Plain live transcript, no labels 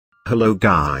Hello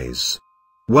guys.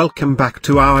 Welcome back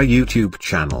to our YouTube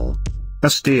channel. A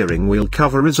steering wheel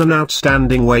cover is an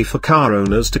outstanding way for car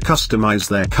owners to customize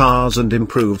their cars and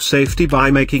improve safety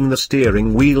by making the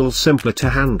steering wheel simpler to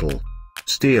handle.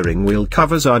 Steering wheel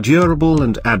covers are durable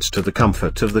and adds to the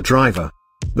comfort of the driver.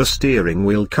 The steering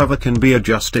wheel cover can be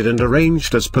adjusted and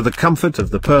arranged as per the comfort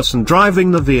of the person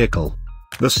driving the vehicle.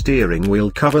 The steering wheel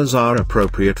covers are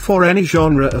appropriate for any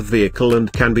genre of vehicle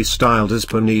and can be styled as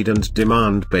per need and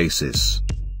demand basis.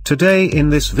 Today in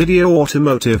this video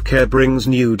Automotive Care brings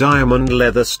new diamond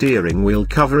leather steering wheel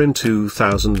cover in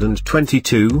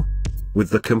 2022. With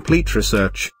the complete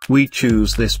research, we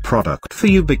choose this product for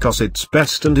you because it's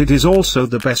best and it is also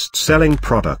the best selling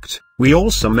product. We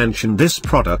also mention this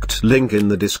product link in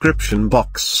the description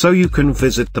box so you can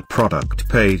visit the product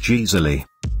page easily.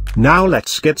 Now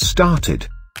let's get started.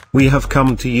 We have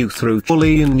come to you through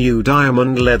fully new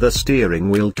diamond leather steering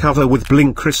wheel cover with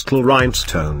Bling crystal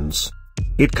rhinestones.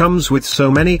 It comes with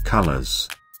so many colors.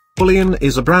 Bling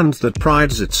is a brand that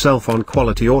prides itself on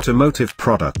quality automotive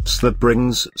products that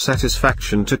brings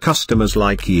satisfaction to customers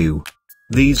like you.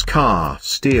 These car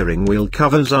steering wheel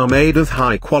covers are made of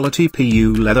high quality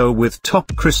PU leather with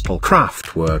top crystal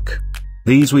craftwork.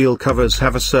 These wheel covers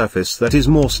have a surface that is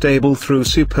more stable through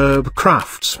superb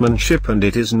craftsmanship and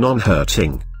it is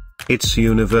non-hurting. It's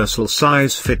universal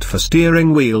size fit for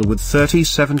steering wheel with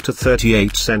 37 to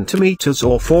 38 centimeters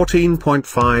or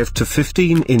 14.5 to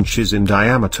 15 inches in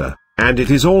diameter, and it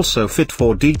is also fit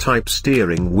for D-type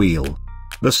steering wheel.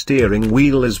 The steering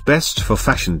wheel is best for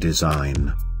fashion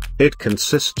design. It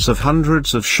consists of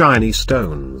hundreds of shiny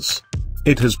stones.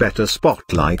 It has better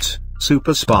spotlight,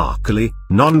 super sparkly,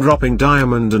 non-dropping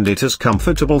diamond and it has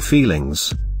comfortable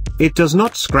feelings. It does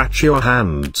not scratch your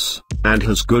hands, and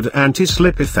has good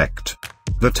anti-slip effect.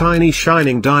 The tiny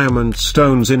shining diamond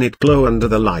stones in it glow under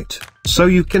the light, so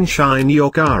you can shine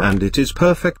your car and it is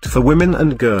perfect for women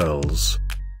and girls.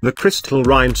 The crystal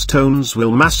rhinestones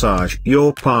will massage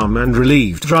your palm and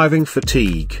relieve driving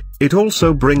fatigue. It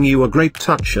also bring you a great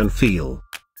touch and feel.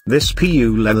 This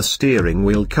PU leather steering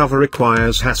wheel cover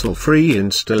requires hassle-free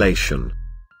installation.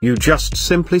 You just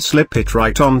simply slip it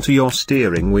right onto your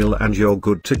steering wheel and you're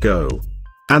good to go.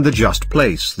 And just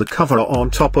place the cover on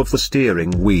top of the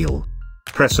steering wheel.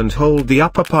 Press and hold the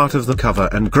upper part of the cover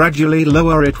and gradually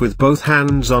lower it with both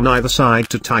hands on either side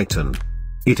to tighten.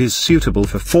 It is suitable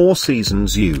for 4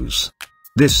 seasons use.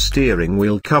 This steering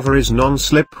wheel cover is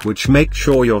non-slip, which makes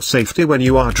sure your safety when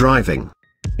you are driving.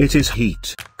 It is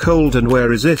heat, cold and wear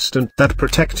resistant that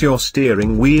protect your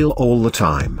steering wheel all the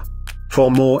time. For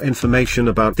more information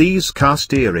about these car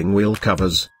steering wheel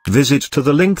covers, visit to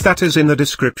the link that is in the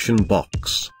description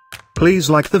box. Please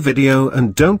like the video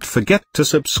and don't forget to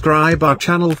subscribe our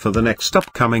channel for the next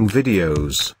upcoming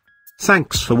videos.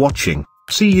 Thanks for watching,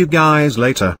 see you guys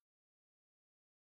later.